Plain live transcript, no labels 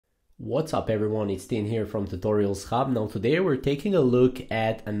What's up everyone, it's Tin here from Tutorials Hub. Now today we're taking a look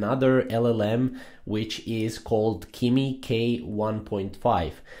at another LLM which is called Kimi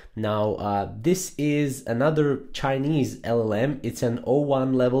k1.5. Now this is another Chinese LLM. It's an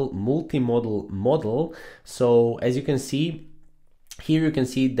O1 level multimodal model. So as you can see, here you can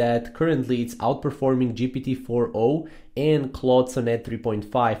see that currently it's outperforming GPT-4o and Claude Sonnet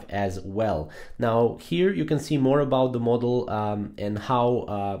 3.5 as well. Now here you can see more about the model and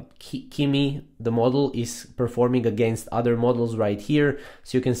how Kimi, the model, is performing against other models right here.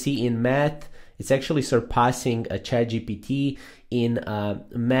 So you can see in math, it's actually surpassing a ChatGPT. In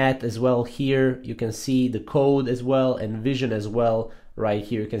math as well, here you can see the code as well and vision as well. Right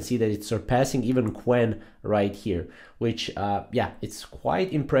here you can see that it's surpassing even Qwen right here, which yeah, it's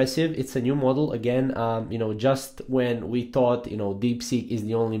quite impressive. It's a new model again. Just when we thought DeepSeek is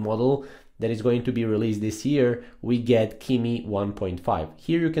the only model that is going to be released this year, we get Kimi 1.5.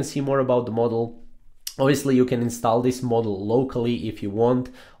 Here you can see more about the model. Obviously you can install this model locally if you want,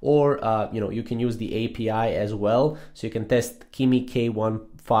 or you can use the API as well, so you can test Kimi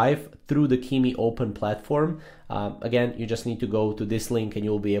k1.5 through the Kimi open platform. Again, you just need to go to this link and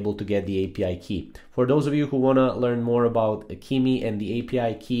you'll be able to get the API key. For those of you who want to learn more about Kimi and the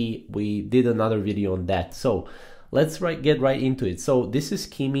API key, we did another video on that. So let's get right into it. So this is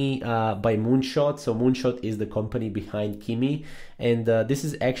Kimi by Moonshot. So Moonshot is the company behind Kimi, and this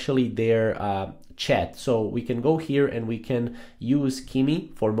is actually their chat. So we can go here and we can use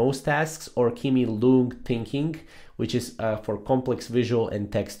Kimi for most tasks, or Kimi Lung Thinking, which is for complex visual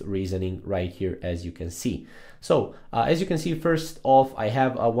and text reasoning right here, as you can see. So as you can see, first off, I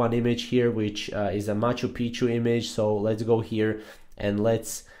have one image here, which is a Machu Picchu image. So let's go here and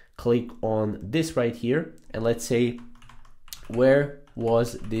let's click on this right here, and let's say, where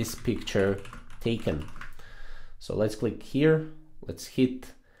was this picture taken? So let's click here, let's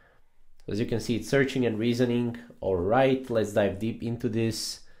hit, as you can see, it's searching and reasoning. All right, let's dive deep into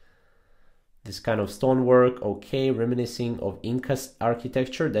this kind of stonework. Okay, reminiscing of Inca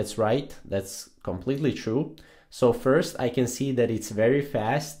architecture. That's right, that's completely true. So first I can see that it's very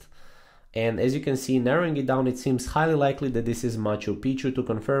fast, and as you can see, narrowing it down, it seems highly likely that this is Machu Picchu. To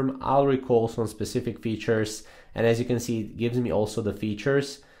confirm, I'll recall some specific features, and as you can see, it gives me also the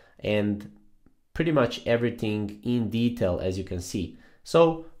features and pretty much everything in detail, as you can see.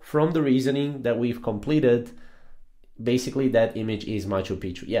 So from the reasoning that we've completed, basically that image is Machu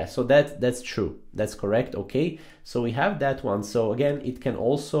Picchu. Yeah, so that's true, that's correct. Okay, so we have that one. So again, it can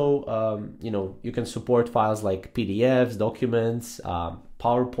also you can support files like PDFs, documents,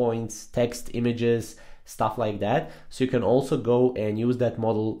 PowerPoints, text, images, stuff like that. So you can also go and use that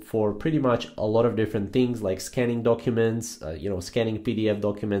model for pretty much a lot of different things, like scanning documents, scanning PDF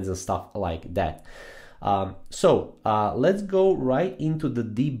documents and stuff like that. Let's go right into the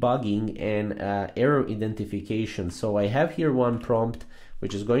debugging and error identification. So I have here one prompt,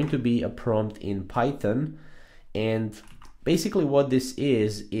 which is going to be a prompt in Python, and basically what this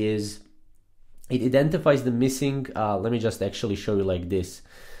is it identifies the missing, let me just actually show you like this.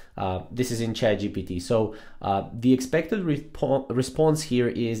 This is in ChatGPT. So the expected response here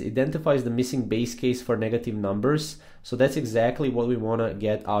is identifies the missing base case for negative numbers. So that's exactly what we want to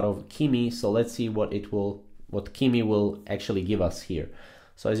get out of Kimi. So let's see what Kimi will actually give us here.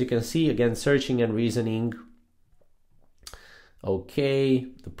 So as you can see, again, searching and reasoning. Okay,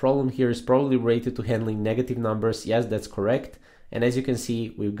 the problem here is probably related to handling negative numbers. Yes, that's correct. And as you can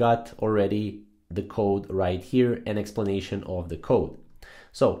see, we've got already the code right here, an explanation of the code.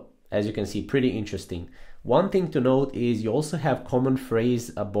 So as you can see, pretty interesting. One thing to note is you also have common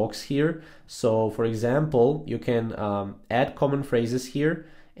phrase box here. So for example, you can add common phrases here,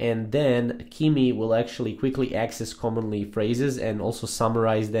 and then Kimi will actually quickly access commonly phrases and also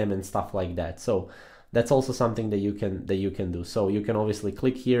summarize them and stuff like that. So that's also something that you can do. So you can obviously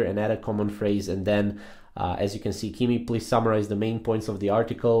click here and add a common phrase, and then as you can see, Kimi, please summarize the main points of the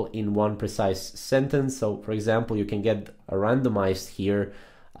article in one precise sentence. So for example, you can get a randomized here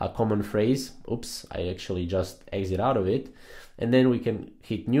a common phrase. Oops, I actually just exit out of it, and then we can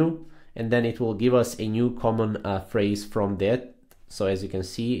hit new, and then it will give us a new common phrase from that. So as you can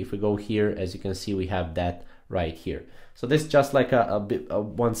see, if we go here, as you can see, we have that right here. So this is just like a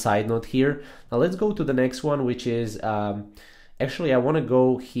one side note here. Now let's go to the next one, which is actually I want to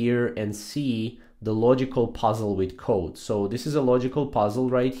go here and see the logical puzzle with code. So this is a logical puzzle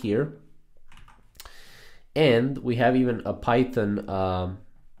right here, and we have even a Python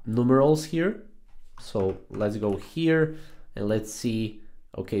numerals here. So let's go here and let's see.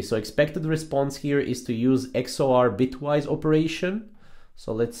 Okay, so expected response here is to use XOR bitwise operation.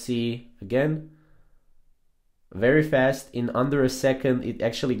 So let's see again. very fast. In under a second, it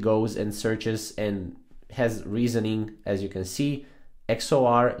actually goes and searches and has reasoning, as you can see.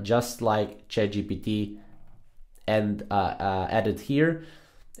 XOR, just like ChatGPT, and added here.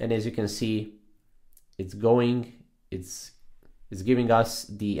 And as you can see, it's going, it's giving us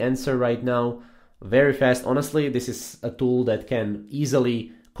the answer right now. Very fast. Honestly, this is a tool that can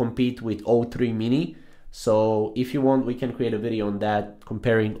easily compete with O3 Mini. So if you want, we can create a video on that,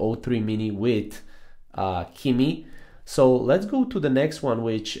 comparing O3 Mini with Kimi. So let's go to the next one,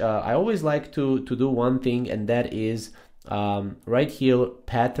 which I always like to do one thing, and that is right here,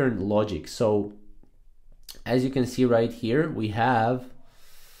 pattern logic. So as you can see right here, we have,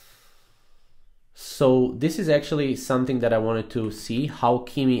 so this is actually something that I wanted to see, how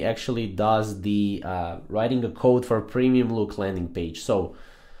Kimi actually does the writing a code for premium look landing page. So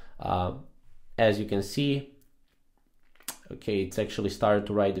as you can see, okay, it's actually started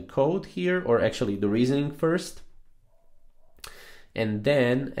to write the code here, or actually the reasoning first. And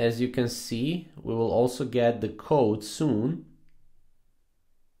then, as you can see, we will also get the code soon.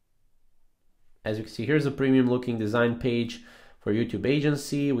 As you can see, here's a premium looking design page for YouTube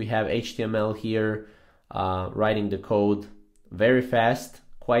agency. We have HTML here, writing the code very fast,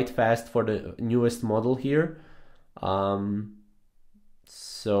 quite fast for the newest model here.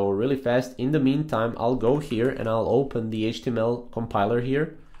 So really fast. In the meantime, I'll go here and I'll open the HTML compiler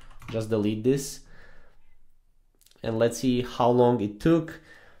here. Just delete this. And let's see how long it took.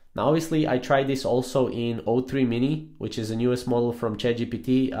 Now, obviously, I tried this also in O3 Mini, which is the newest model from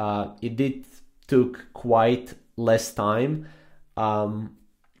ChatGPT. It did took quite less time,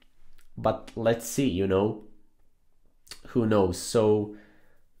 but let's see, you know, who knows. So,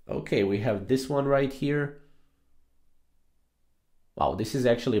 okay, we have this one right here. Wow, this is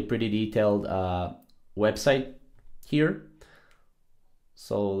actually a pretty detailed website here.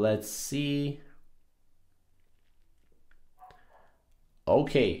 So let's see.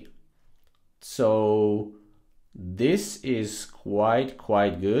 Okay, so this is quite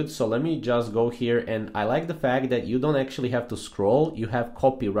good. So let me just go here, and I like the fact that you don't actually have to scroll. You have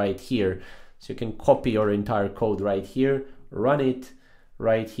copy right here, so you can copy your entire code right here, run it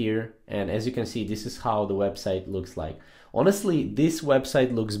right here, and as you can see, this is how the website looks like. Honestly, this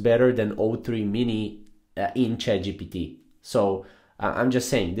website looks better than O3 Mini in ChatGPT. So I'm just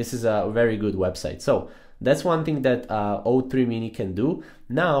saying, this is a very good website. So that's one thing that O3 Mini can do.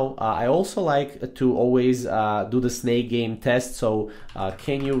 Now, I also like to always do the snake game test. So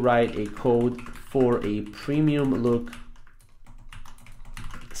can you write a code for a premium look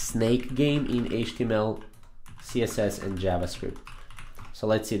snake game in HTML, CSS, and JavaScript? So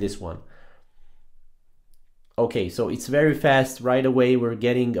let's see this one. Okay, so it's very fast. Right away, we're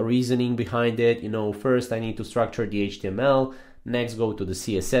getting a reasoning behind it. You know, first I need to structure the HTML, next go to the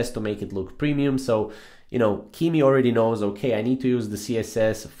CSS to make it look premium. So, you know, Kimi already knows, okay, I need to use the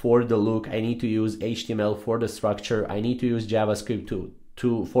CSS for the look, I need to use HTML for the structure, I need to use JavaScript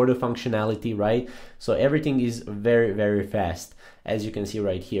for the functionality, right? So everything is very fast, as you can see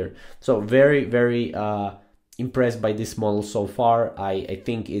right here. So very impressed by this model so far. I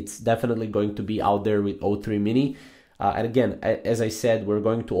think it's definitely going to be out there with O3 Mini. And again, as I said, we're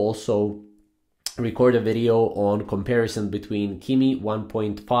going to also record a video on comparison between Kimi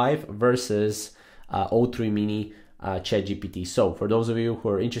 1.5 versus O3 Mini ChatGPT. So for those of you who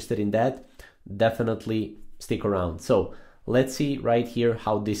are interested in that, definitely stick around. So let's see right here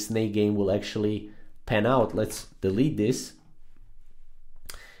how this snake game will actually pan out. Let's delete this.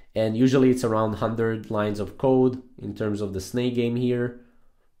 And usually it's around 100 lines of code in terms of the snake game here.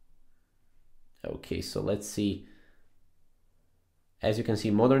 Okay, so let's see. As you can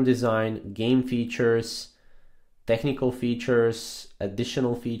see, modern design, game features, technical features,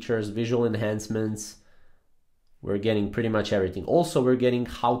 additional features, visual enhancements. We're getting pretty much everything. Also, we're getting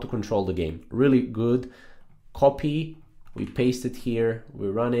how to control the game. Really good. Copy, we paste it here, we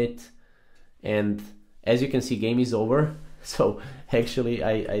run it, and as you can see, game is over. So actually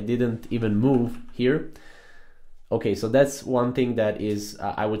I didn't even move here. Okay, so that's one thing that is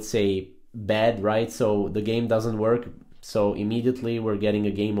I would say bad, right? So the game doesn't work, so immediately we're getting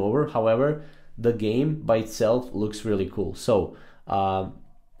a game over. However, the game by itself looks really cool. So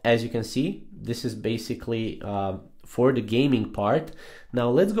as you can see, this is basically for the gaming part. Now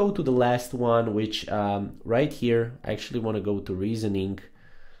let's go to the last one, which right here, I actually want to go to reasoning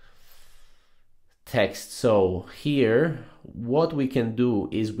text. So here, what we can do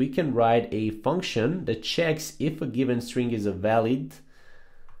is we can write a function that checks if a given string is a valid.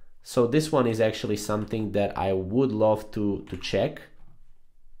 So this one is actually something that I would love to check.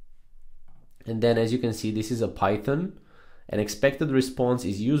 And then as you can see, this is a Python. and expected response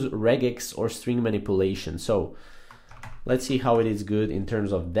is use regex or string manipulation. So let's see how it is good in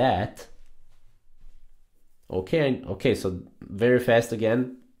terms of that. Okay, so very fast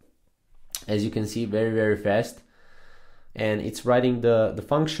again, as you can see, very fast, and it's writing the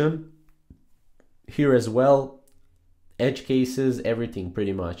function here as well, edge cases, everything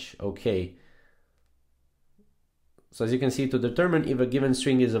pretty much. Okay, so as you can see, to determine if a given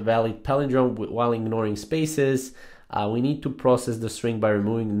string is a valid palindrome while ignoring spaces, we need to process the string by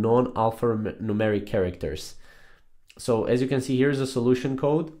removing non-alphanumeric characters. So as you can see, here's a solution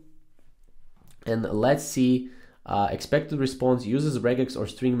code, and let's see, expected response uses regex or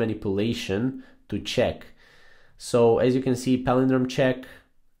string manipulation to check. So as you can see, palindrome check.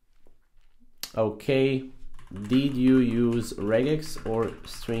 Okay, did you use regex or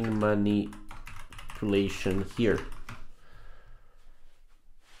string manipulation here?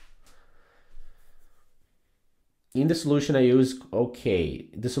 In the solution I use, okay,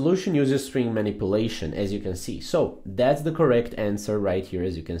 the solution uses string manipulation, as you can see. So that's the correct answer right here,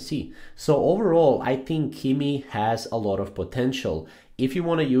 as you can see. So overall, I think Kimi has a lot of potential. If you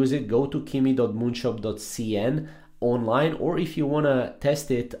want to use it, go to kimi.moonshop.cn online, or if you want to test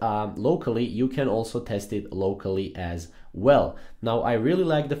it locally, you can also test it locally as well. Now, I really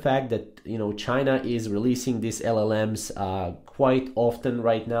like the fact that, you know, China is releasing these LLMs quite often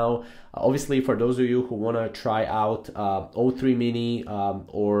right now. Obviously, for those of you who want to try out O3 Mini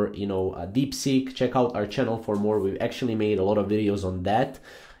or, you know, DeepSeek, check out our channel for more. We've actually made a lot of videos on that.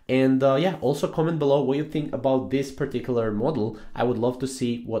 And yeah, also comment below what you think about this particular model. I would love to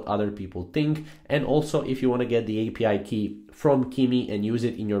see what other people think. And also, if you want to get the API key from Kimi and use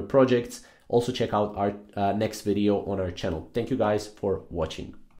it in your projects, also check out our next video on our channel. Thank you guys for watching.